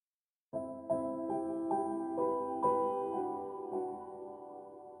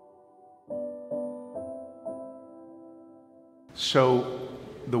So,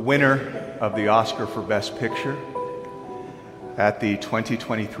 the winner of the Oscar for Best Picture at the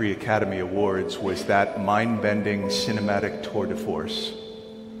 2023 Academy Awards was that mind-bending cinematic tour de force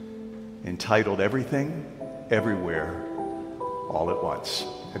entitled Everything, Everywhere, All at Once.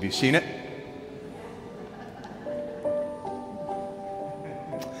 Have you seen it?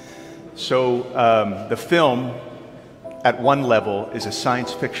 So, the film, at one level, is a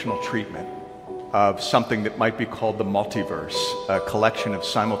science-fictional treatment of something that might be called the multiverse, a collection of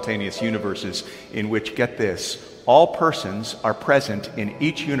simultaneous universes in which, get this, all persons are present in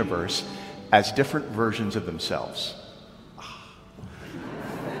each universe as different versions of themselves.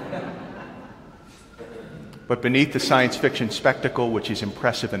 But beneath the science fiction spectacle, which is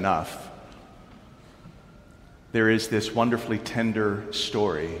impressive enough, there is this wonderfully tender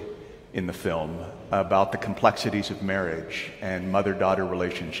story in the film about the complexities of marriage and mother-daughter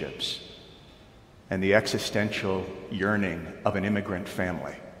relationships and the existential yearning of an immigrant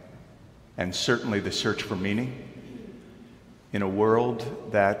family, and certainly the search for meaning in a world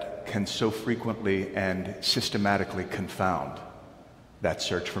that can so frequently and systematically confound that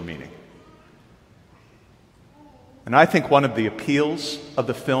search for meaning. And I think one of the appeals of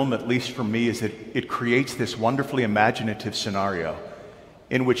the film, at least for me, is that it creates this wonderfully imaginative scenario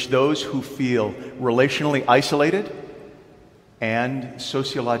in which those who feel relationally isolated and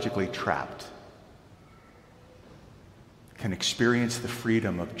sociologically trapped can experience the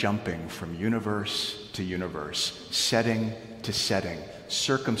freedom of jumping from universe to universe, setting to setting,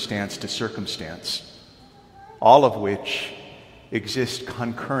 circumstance to circumstance, all of which exist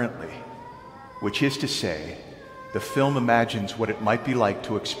concurrently, which is to say, the film imagines what it might be like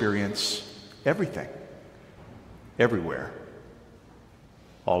to experience everything, everywhere,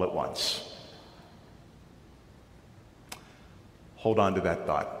 all at once. Hold on to that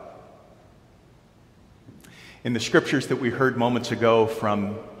thought. In the scriptures that we heard moments ago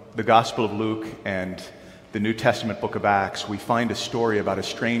from the Gospel of Luke and the New Testament book of Acts, we find a story about a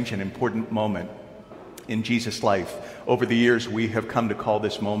strange and important moment in Jesus' life. Over the years, we have come to call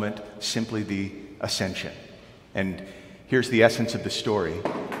this moment simply the Ascension. And here's the essence of the story.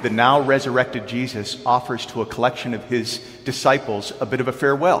 The now resurrected Jesus offers to a collection of his disciples a bit of a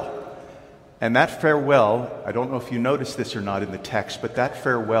farewell. And that farewell, I don't know if you noticed this or not in the text, but that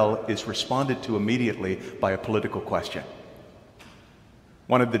farewell is responded to immediately by a political question.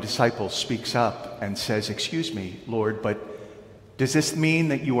 One of the disciples speaks up and says, "Excuse me, Lord, but does this mean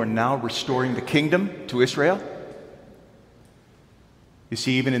that you are now restoring the kingdom to Israel?" You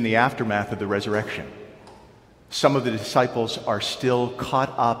see, even in the aftermath of the resurrection, some of the disciples are still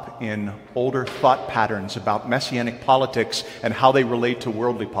caught up in older thought patterns about messianic politics and how they relate to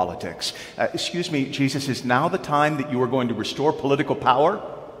worldly politics. Excuse me, Jesus, is now the time that you are going to restore political power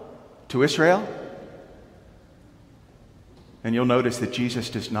to Israel? And you'll notice that Jesus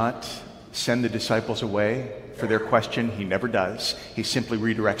does not send the disciples away for their question. He never does. He simply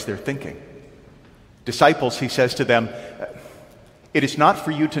redirects their thinking. Disciples, he says to them, it is not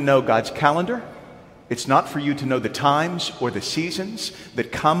for you to know God's calendar. It's not for you to know the times or the seasons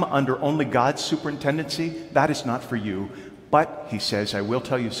that come under only God's superintendency. That is not for you. But, he says, I will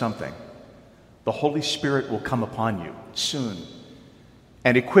tell you something. The Holy Spirit will come upon you soon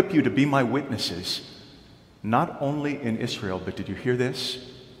and equip you to be my witnesses, not only in Israel, but did you hear this?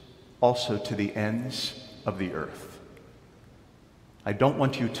 Also to the ends of the earth. I don't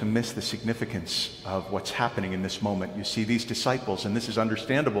want you to miss the significance of what's happening in this moment. You see, these disciples, and this is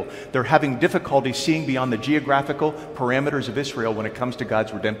understandable, they're having difficulty seeing beyond the geographical parameters of Israel when it comes to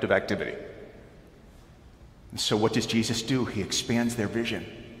God's redemptive activity. And so what does Jesus do? He expands their vision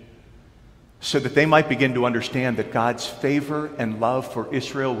so that they might begin to understand that God's favor and love for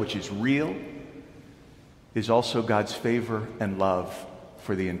Israel, which is real, is also God's favor and love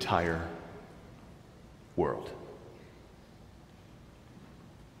for the entire world.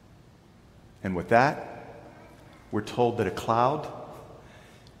 And with that, we're told that a cloud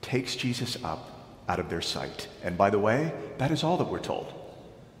takes Jesus up out of their sight. And by the way, that is all that we're told.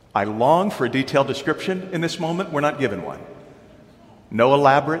 I long for a detailed description in this moment. We're not given one. No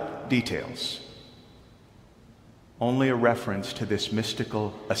elaborate details. Only a reference to this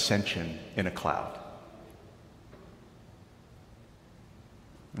mystical ascension in a cloud.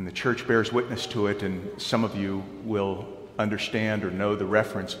 And the church bears witness to it, and some of you will understand or know the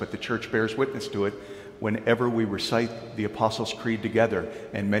reference, but the church bears witness to it whenever we recite the Apostles' Creed together.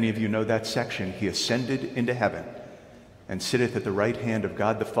 And many of you know that section. He ascended into heaven and sitteth at the right hand of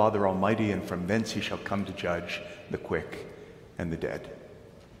God the Father Almighty, and from thence he shall come to judge the quick and the dead.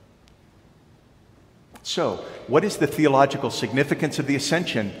 So, what is the theological significance of the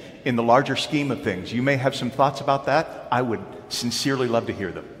ascension in the larger scheme of things? You may have some thoughts about that. I would sincerely love to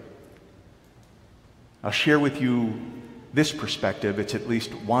hear them. I'll share with you this perspective. It's at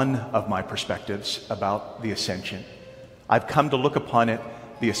least one of my perspectives about the ascension. I've come to look upon it,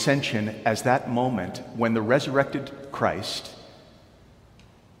 the ascension, as that moment when the resurrected Christ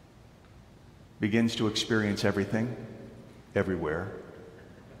begins to experience everything, everywhere,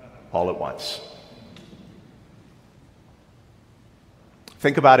 all at once.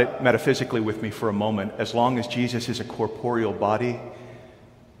 Think about it metaphysically with me for a moment. As long as Jesus is a corporeal body,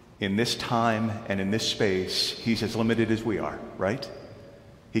 in this time and in this space, he's as limited as we are, right?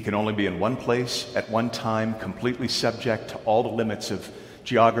 He can only be in one place at one time, completely subject to all the limits of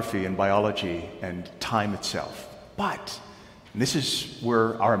geography and biology and time itself. But, and this is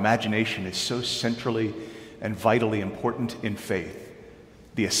where our imagination is so centrally and vitally important in faith,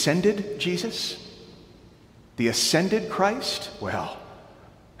 the ascended Jesus, the ascended Christ, well,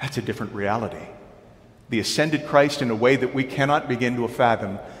 that's a different reality. The ascended Christ in a way that we cannot begin to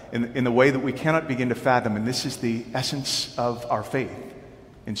fathom, in the way that we cannot begin to fathom, and this is the essence of our faith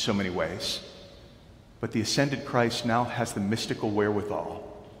in so many ways. But the ascended Christ now has the mystical wherewithal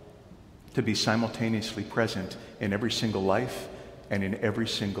to be simultaneously present in every single life and in every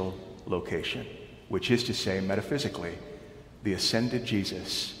single location, which is to say, metaphysically, the ascended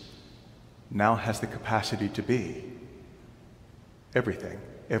Jesus now has the capacity to be everything,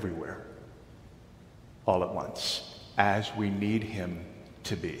 everywhere, all at once, as we need him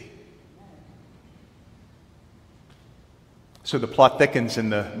to be. So the plot thickens in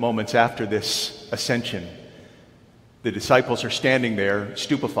the moments after this ascension. The disciples are standing there,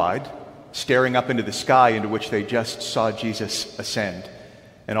 stupefied, staring up into the sky into which they just saw Jesus ascend.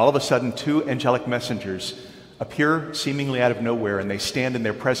 And all of a sudden, two angelic messengers appear seemingly out of nowhere, and they stand in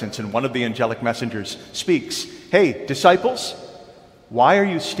their presence, and one of the angelic messengers speaks, "Hey, disciples, why are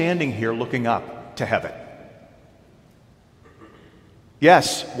you standing here looking up to heaven?"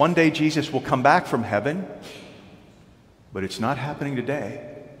 Yes, one day Jesus will come back from heaven, but it's not happening today.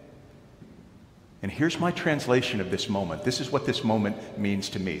 And here's my translation of this moment. This is what this moment means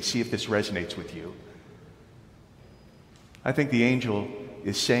to me. See if this resonates with you. I think the angel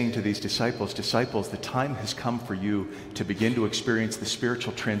is saying to these disciples, "Disciples, the time has come for you to begin to experience the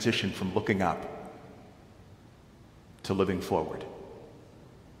spiritual transition from looking up to living forward.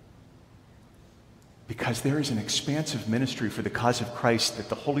 Because there is an expansive ministry for the cause of Christ that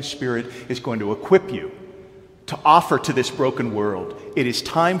the Holy Spirit is going to equip you to offer to this broken world. It is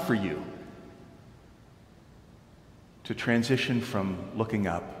time for you to transition from looking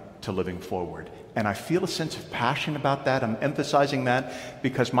up to living forward." And I feel a sense of passion about that. I'm emphasizing that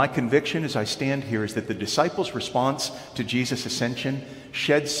because my conviction as I stand here is that the disciples' response to Jesus' ascension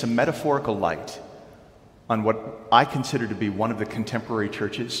sheds some metaphorical light on what I consider to be one of the contemporary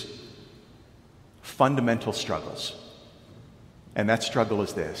church's fundamental struggles. And that struggle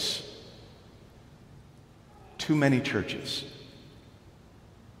is this: too many churches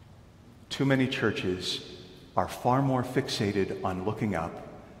are far more fixated on looking up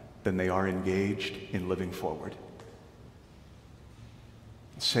than they are engaged in living forward.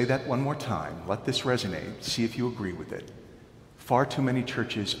 I'll say that one more time. Let this resonate. See if you agree with it. Far too many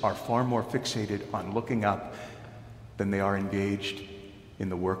churches are far more fixated on looking up than they are engaged in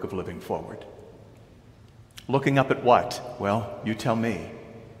the work of living forward. Looking up at what? Well, you tell me.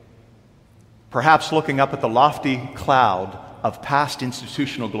 Perhaps looking up at the lofty cloud of past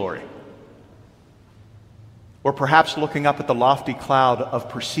institutional glory. Or perhaps looking up at the lofty cloud of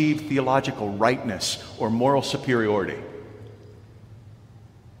perceived theological rightness or moral superiority.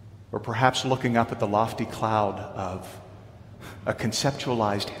 Or perhaps looking up at the lofty cloud of a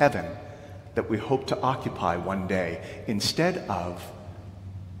conceptualized heaven that we hope to occupy one day, instead of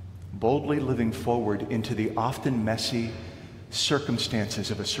boldly living forward into the often messy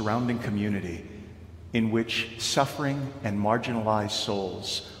circumstances of a surrounding community in which suffering and marginalized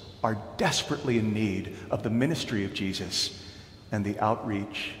souls are desperately in need of the ministry of Jesus and the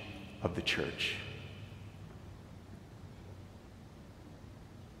outreach of the church.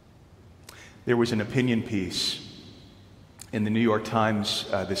 There was an opinion piece in the New York Times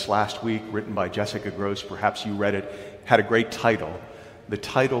this last week written by Jessica Gross. Perhaps you read it. Had a great title. The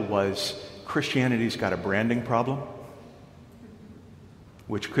title was "Christianity's Got a Branding Problem,"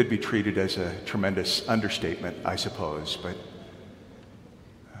 which could be treated as a tremendous understatement, I suppose. But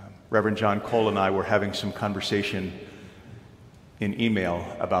Reverend John Cole and I were having some conversation in email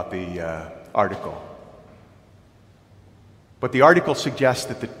about the article. But the article suggests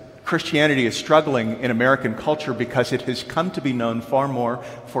that the Christianity is struggling in American culture because it has come to be known far more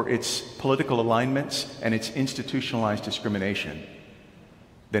for its political alignments and its institutionalized discrimination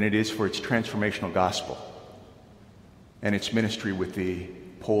than it is for its transformational gospel and its ministry with the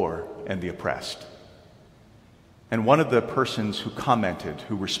poor and the oppressed. And one of the persons who commented,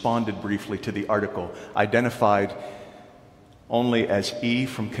 who responded briefly to the article, identified only as E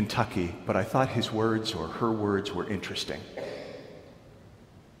from Kentucky, but I thought his words or her words were interesting.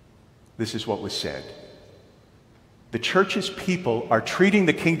 This is what was said. The church's people are treating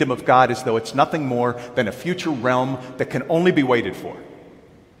the kingdom of God as though it's nothing more than a future realm that can only be waited for,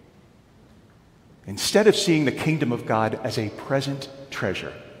 instead of seeing the kingdom of God as a present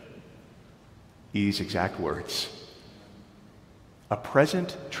treasure. E's exact words. A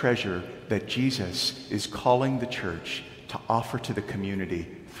present treasure that Jesus is calling the church to offer to the community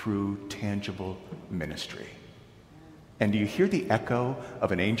through tangible ministry. And do you hear the echo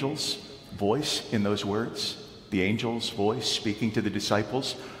of an angel's voice in those words? The angel's voice speaking to the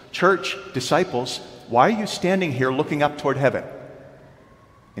disciples. Church, disciples, why are you standing here looking up toward heaven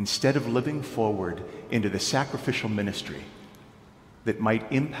instead of living forward into the sacrificial ministry that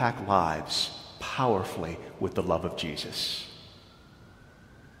might impact lives powerfully with the love of Jesus?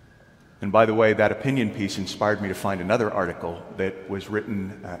 And by the way, that opinion piece inspired me to find another article that was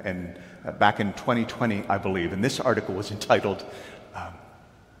written back in 2020, I believe. And this article was entitled,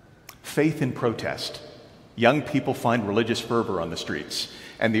 Faith in Protest. Young people find religious fervor on the streets.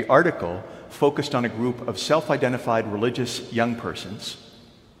 And the article focused on a group of self-identified religious young persons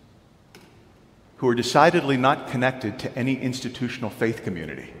who are decidedly not connected to any institutional faith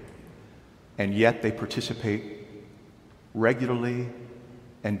community. And yet they participate regularly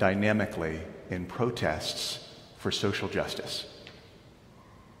and dynamically in protests for social justice.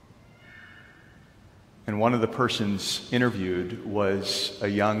 And one of the persons interviewed was a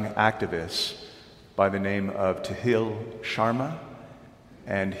young activist by the name of Tahil Sharma,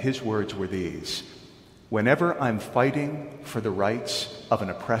 and his words were these: whenever I'm fighting for the rights of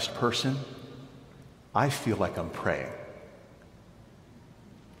an oppressed person, I feel like I'm praying.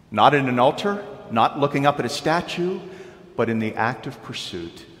 Not in an altar, not looking up at a statue, but in the active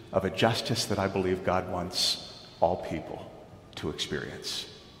pursuit of a justice that I believe God wants all people to experience.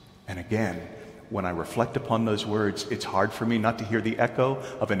 And again, when I reflect upon those words, it's hard for me not to hear the echo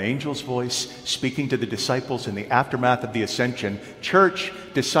of an angel's voice speaking to the disciples in the aftermath of the ascension. Church,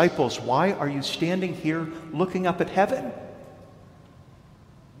 disciples, why are you standing here looking up at heaven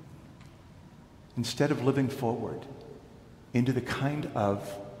instead of living forward into the kind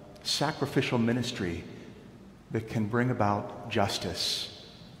of sacrificial ministry that can bring about justice,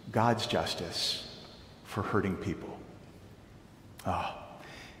 God's justice, for hurting people?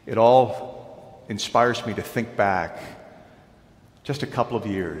 It all inspires me to think back just a couple of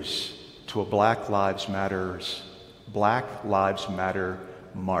years to a Black Lives Matter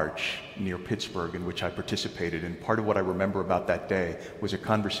march near Pittsburgh in which I participated. And part of what I remember about that day was a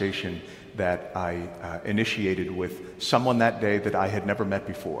conversation that I initiated with someone that day that I had never met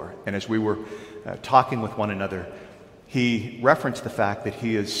before. And as we were talking with one another, he referenced the fact that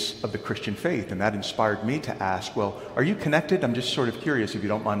he is of the Christian faith, and that inspired me to ask, well, are you connected? I'm just sort of curious, if you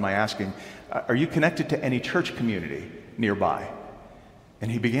don't mind my asking, are you connected to any church community nearby?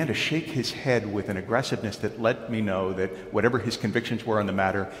 And he began to shake his head with an aggressiveness that let me know that whatever his convictions were on the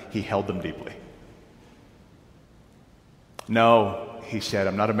matter, he held them deeply. No, he said,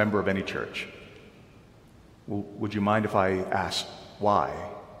 I'm not a member of any church. Well, would you mind if I asked why?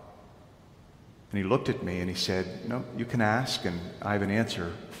 And he looked at me and he said, no, you can ask and I have an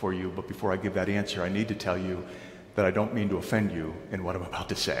answer for you, but before I give that answer, I need to tell you that I don't mean to offend you in what I'm about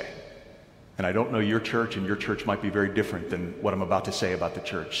to say. And I don't know your church, and your church might be very different than what I'm about to say about the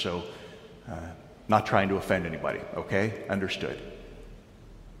church, so not trying to offend anybody, okay? Understood.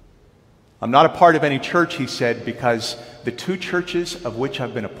 I'm not a part of any church, he said, because the two churches of which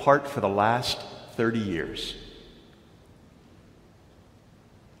I've been a part for the last 30 years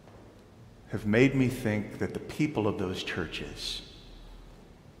have made me think that the people of those churches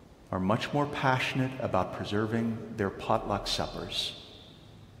are much more passionate about preserving their potluck suppers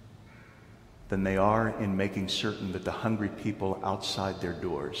than they are in making certain that the hungry people outside their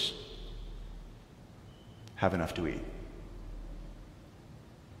doors have enough to eat.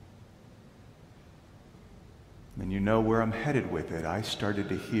 And you know where I'm headed with it. I started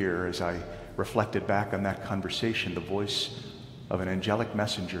to hear, as I reflected back on that conversation, the voice of an angelic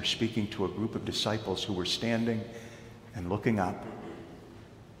messenger speaking to a group of disciples who were standing and looking up.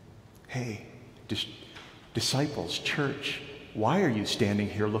 Hey, disciples, church, why are you standing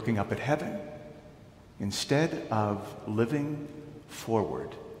here looking up at heaven instead of living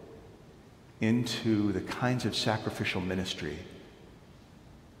forward into the kinds of sacrificial ministry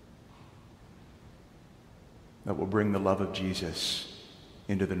that will bring the love of Jesus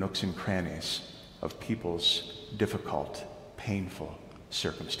into the nooks and crannies of people's difficult, painful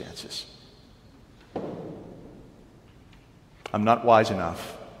circumstances. I'm not wise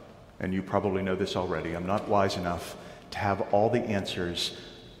enough, and you probably know this already, I'm not wise enough to have all the answers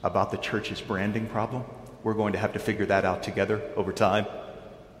about the church's branding problem. We're going to have to figure that out together over time.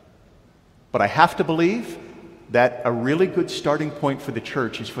 But I have to believe that a really good starting point for the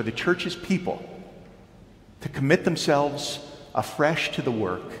church is for the church's people to commit themselves afresh to the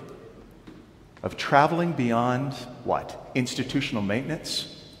work of traveling beyond what? Institutional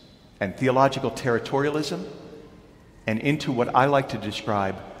maintenance and theological territorialism, and into what I like to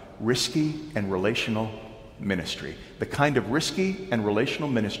describe risky and relational ministry. The kind of risky and relational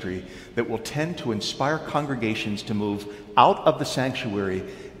ministry that will tend to inspire congregations to move out of the sanctuary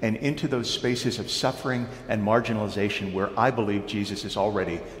and into those spaces of suffering and marginalization where I believe Jesus is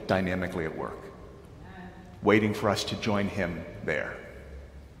already dynamically at work, waiting for us to join him there.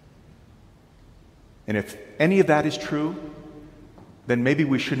 And if any of that is true, then maybe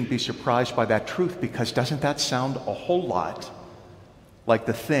we shouldn't be surprised by that truth, because doesn't that sound a whole lot like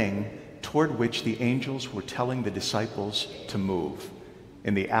the thing toward which the angels were telling the disciples to move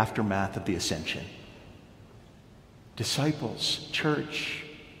in the aftermath of the ascension? Disciples, church,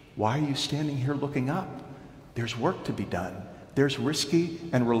 why are you standing here looking up? There's work to be done. There's risky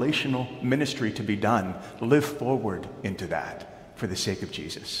and relational ministry to be done. Live forward into that for the sake of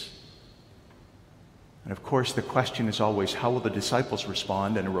Jesus. And of course, the question is always, how will the disciples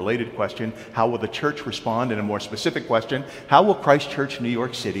respond? And a related question, how will the church respond? And a more specific question, how will Christ Church New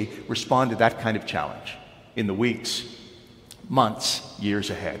York City respond to that kind of challenge in the weeks, months, years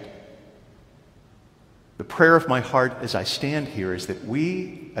ahead? The prayer of my heart as I stand here is that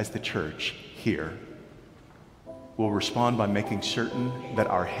we, as the church here, will respond by making certain that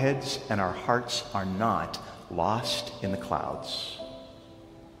our heads and our hearts are not lost in the clouds,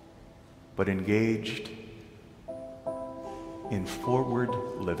 but engaged in forward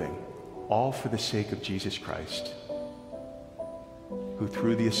living, all for the sake of Jesus Christ, who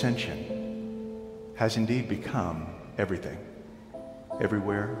through the ascension has indeed become everything,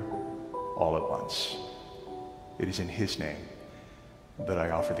 everywhere, all at once. It is in his name that I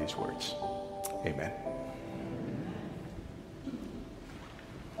offer these words. Amen.